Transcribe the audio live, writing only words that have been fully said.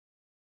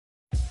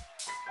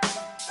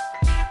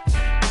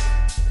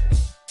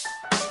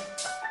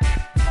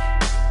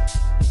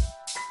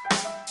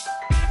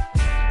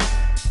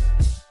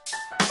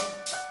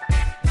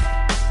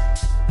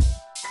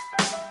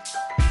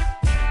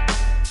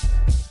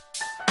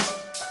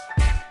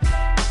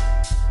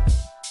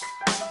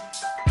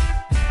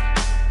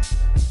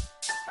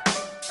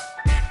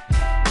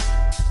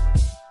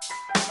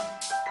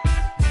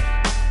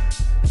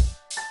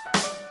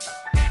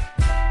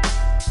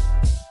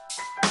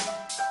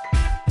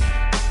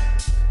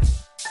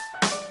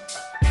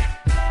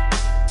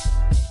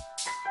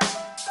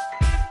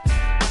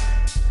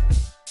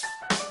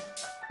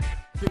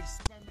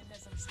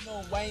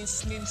I ain't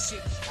slim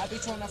shit. I be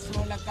tryna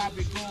flow like I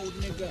be gold,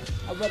 nigga.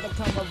 I'd rather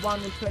come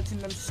around and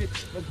platinum shit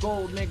than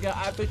gold, nigga.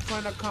 I be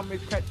tryna come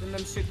with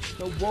platinum shit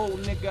than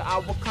gold, nigga. I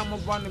will come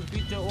around and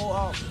beat you all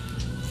up.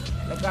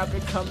 Like I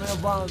be coming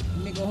around,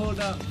 nigga, hold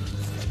up.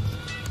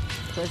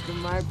 Press the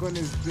mic on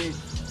this bitch.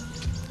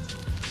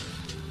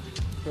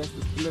 Press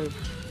the flip.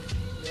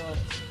 Yo,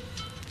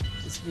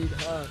 this beat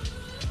hard.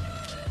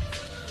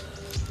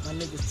 My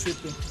niggas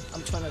tripping.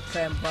 I'm trying to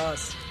climb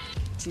bars.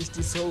 Teach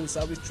these hoes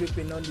how we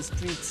tripping on the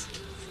streets.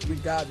 We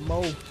got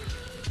mo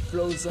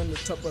flows on the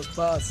top of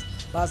bars.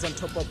 Bars on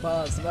top of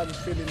bars. Now we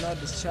feeling all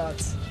these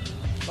charts.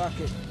 Fuck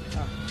it.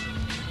 I'm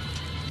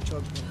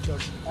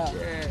joking.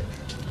 Yeah.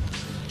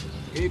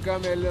 Here you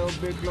come a little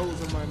bit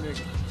closer, my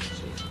nigga.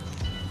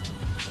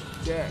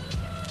 Yeah.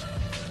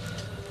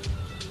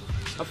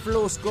 I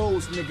flow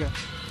goals, nigga.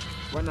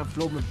 When I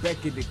flow me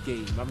back in the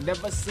game. I've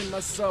never seen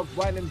myself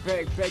riding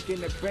back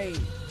in the brain.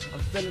 I'm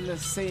feeling the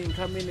same,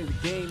 coming in the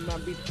game. I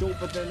be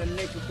doper than a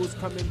nigga who's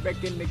coming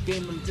back in the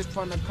game. I'm just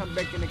trying to come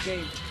back in the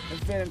game. I'm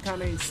feeling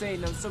kinda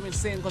insane. I'm so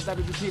insane cause I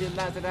be repeating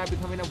lies that I be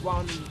coming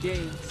around in the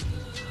games.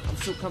 I'm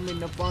still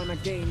coming up on a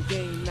game,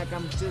 like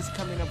I'm just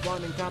coming up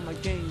on and got my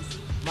games.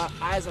 My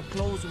eyes are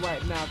closed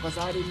right now cause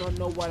I do not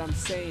know what I'm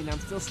saying. I'm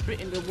still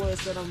spitting the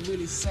words that I'm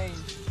really saying.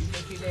 You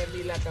looking at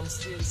me like I'm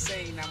still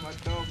insane. I'm a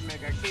dog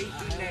nigga,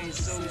 KP9,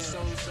 so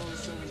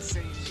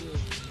insane.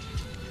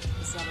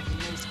 It's out of the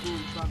no school,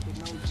 bumping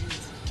no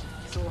jeans.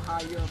 So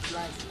high up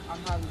life,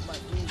 I'm high with my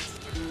dudes.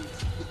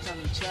 Good time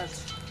in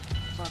chats,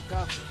 fuck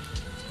up.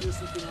 Still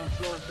sitting on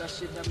floors, that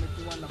shit that make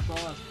you wanna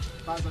bar.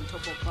 Bars on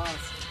top of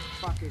bars,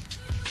 fuck it.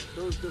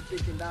 Those still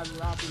thinking that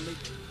rap will make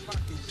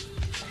fucking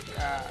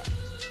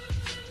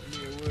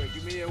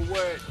Give me a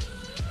word.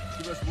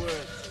 Give us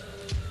words.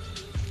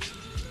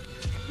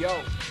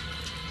 Yo,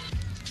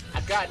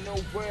 I got no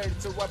words,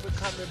 so I be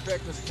coming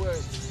back as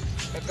words.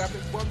 Like I be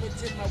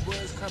vomiting my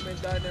words coming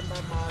down in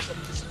my mouth. I'm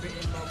just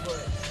spitting my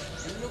words.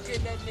 You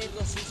looking at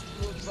niggas who's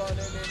still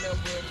running in the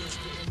world and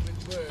spitting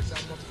with words.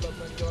 I'm a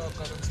flowing dog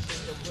cause I'm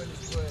spitting the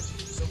word's words.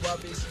 So I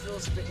be still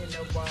spitting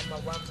the rhyme. My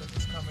rhymes are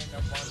just coming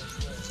up on the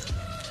words.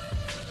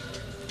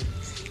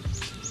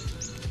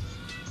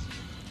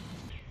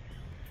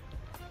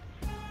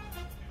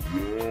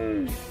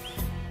 Yo, this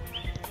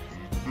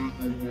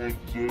nigga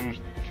wants us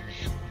to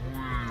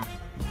scream,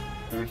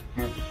 cause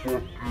the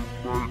fucking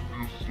mic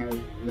is so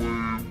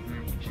wavy.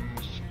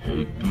 Just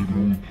open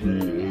up for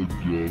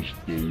just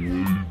the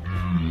lady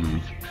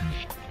has to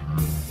scream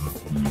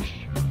because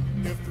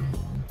you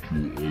to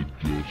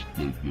adjust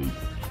the mic.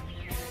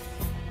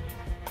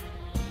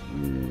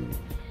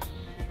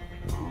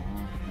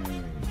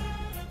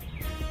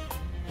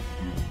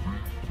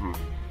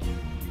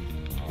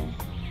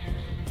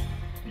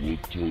 What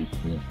type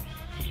of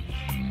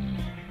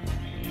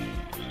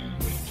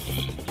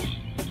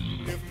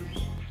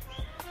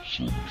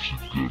some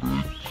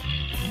cigarette